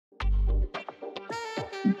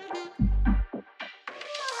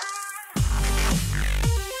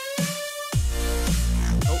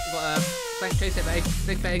got chase it, mate.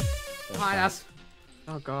 Big thing. Behind us.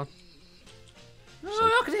 Oh god.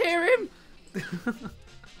 Oh, I can hear him.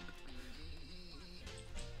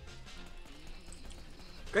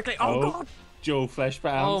 Quickly! Oh god! Dual flesh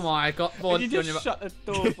pounds. Oh my god! Vaughn, you just shut the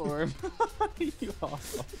door for him. You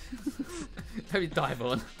arsehole. Let me die,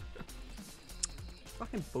 Vaughn.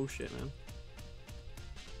 Fucking bullshit, man.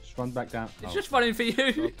 Just run back down. It's just running for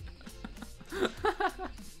you.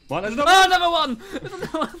 What? There's Oh, another one! There's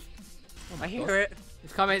another one. Oh, I hear it.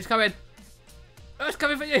 It's coming, it's coming. Oh, it's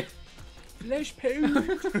coming for you. flesh poo.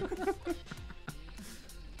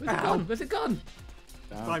 Where's it gone? Where's it gone?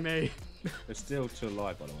 By me. They're still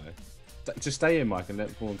alive, by the way. Just stay in, Mike, and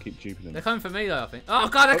let Vaughn keep duping them. They're coming for me, though, I think. Oh,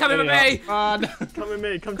 God, they're coming for me! Oh, no. Come with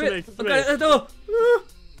me, come to Quick, me, come to I'm me. going at the door.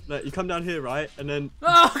 Look, you come down here, right? And then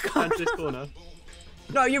Oh, down God. to this corner.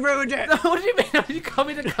 No, you ruined it! No, what do you mean? Are you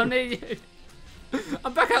coming to come near you?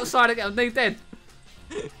 I'm back outside again. I'm nearly dead.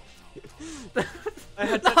 No,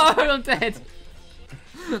 I'm dead.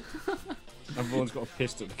 And Vaughn's got a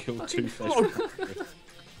pistol to kill two flesh.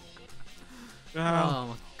 Oh,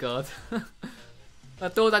 my God.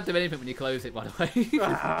 That door don't do anything when you close it, by the way.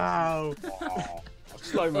 Wow. Oh,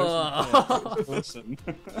 slow motion. Awesome.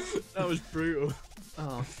 That was brutal.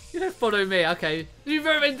 Oh, you don't follow me, okay. You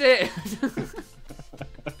ruined it!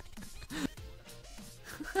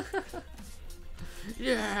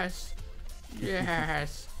 Yes!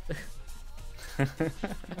 Yes!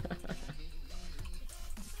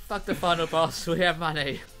 Fuck the final boss, we have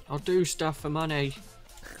money. I'll do stuff for money.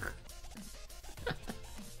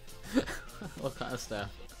 What kind of stuff?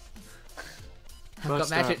 What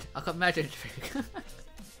stuff? I've got magic tricks.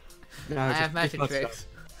 No, I just have magic butt tricks. stuff.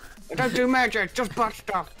 I don't do magic, just butt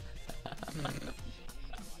stuff.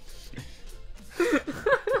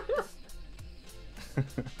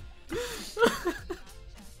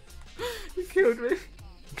 You killed me.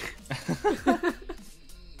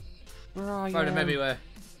 Where are you? Throw them everywhere.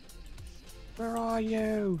 Where are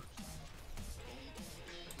you?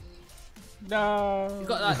 No. You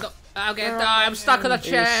got that? I'm gonna die. I'm stuck on a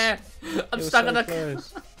chair. I'm stuck on a.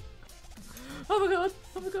 close. Oh my god!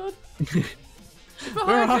 Oh my god!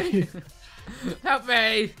 Where are Behind me! you? Help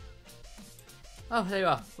me! Oh, there you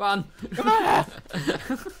are. Run! Come on! I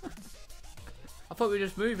thought we were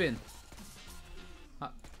just moving. Go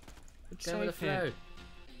with the flow.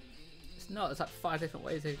 It's not. There's like 5 different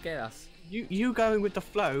ways to get us. You going with the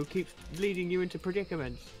flow keeps leading you into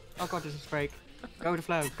predicaments. Oh god, this is fake. Go with the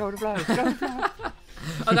flow. Go with the flow. Go with the flow.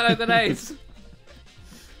 I got no grenades.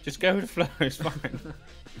 Just go with the flow, it's fine.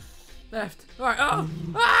 Left. Right. Oh!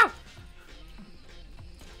 Ah! Oh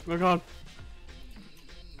my god.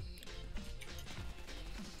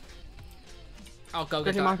 Oh, go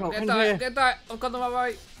Get get him, that. Michael, Get in that. here. Get that. I've got them all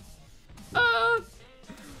right. Ah!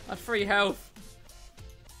 I have 3 health.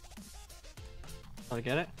 Did I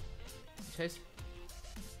get it? Chase.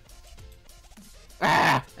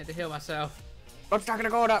 Ah! I need to heal myself. I'm stuck in the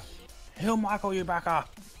corner. Heal Michael, you backer.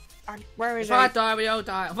 Where is If I it? die, we all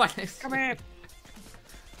die. Come here.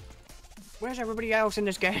 Where's everybody else in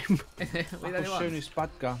this game? We Michael's don't shooting want. his spud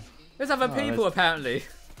gun. There's other people apparently.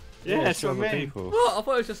 Yeah, that's what I mean. people. What? I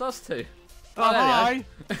thought it was just us 2. Oh, there we hi.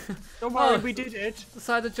 are. Don't worry, Oh. we did it.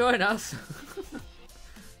 Decided to join us.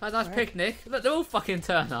 Had a nice Where? picnic. Look, they all fucking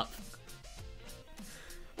turn up.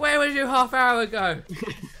 Where was you half hour ago?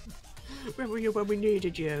 Where were you when we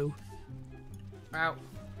needed you? Ow.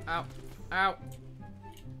 Ow. Ow.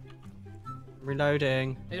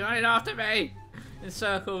 Reloading. He's running after me. In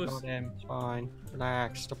circles. Got him. It's fine.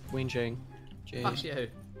 Relax. Stop whinging. Fuck Jeez. you.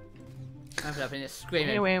 I'm up in here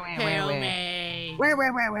screaming. Where? Help me.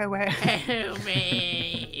 Where? Help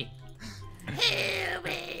me. Help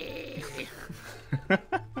me.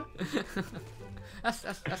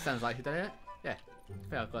 That sounds like you done it. Yeah. I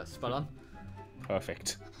think I've got it spot on.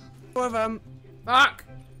 Perfect. 4 of them. Fuck!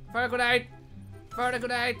 Throw a grenade! Throw a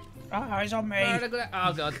grenade! Ah, he's on me. Throw a grenade!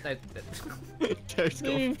 Oh god, Dave's got,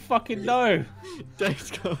 You fucking know.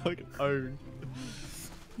 Dave's got fucking owned.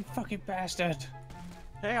 You fucking bastard.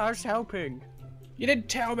 Hey, I was helping. You didn't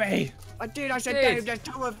tell me. I did. I said, Did. Dave, there's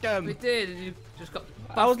 2 of them. we did, and you just got.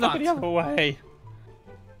 I was looking the fucked. other way.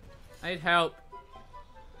 I need help.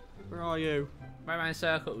 Where are you? Right around in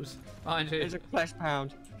circles. Behind you. There's a flesh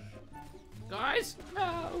pound. Guys!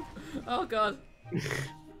 No! Oh god.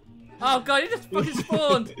 Oh god, you just fucking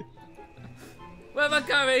spawned! Where am I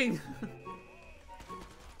going?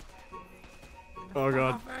 Oh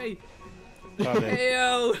god. Oh, hey. Got it.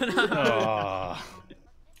 Ew! No. Oh.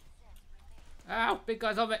 Ow! Big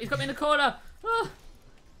guy's on me. He's got me in the corner! Oh.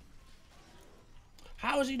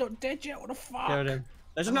 How is he not dead yet? What the fuck? Killed him.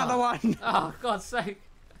 There's another one. Oh, God's sake.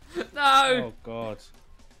 No! Oh god.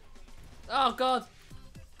 Oh god.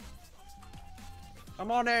 I'm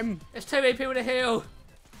on him. There's too many people to heal.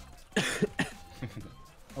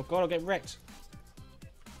 Oh god, I'll get wrecked.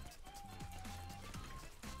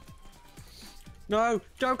 No,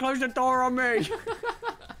 don't close the door on me.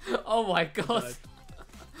 Oh my god.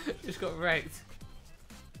 Just got wrecked.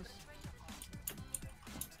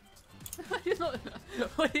 You're not.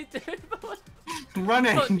 What are you doing, boy?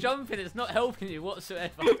 Running. It's not jumping. It's not helping you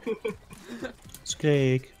whatsoever. It's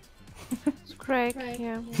Craig. It's Craig,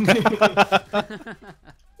 yeah.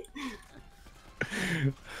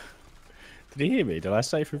 Did he hear me? Did I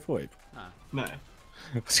say through VoIP? No. I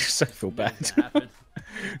was gonna say I feel bad. Didn't happen.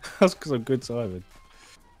 That's because I'm good timing.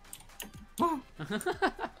 I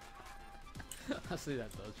see that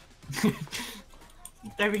dodge.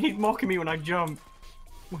 David keeps mocking me when I jump.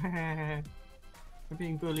 I'm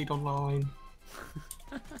being bullied online.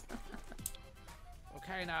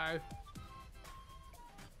 Okay, now.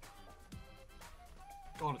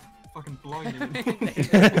 God, it's fucking blinding.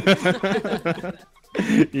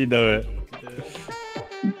 You know it.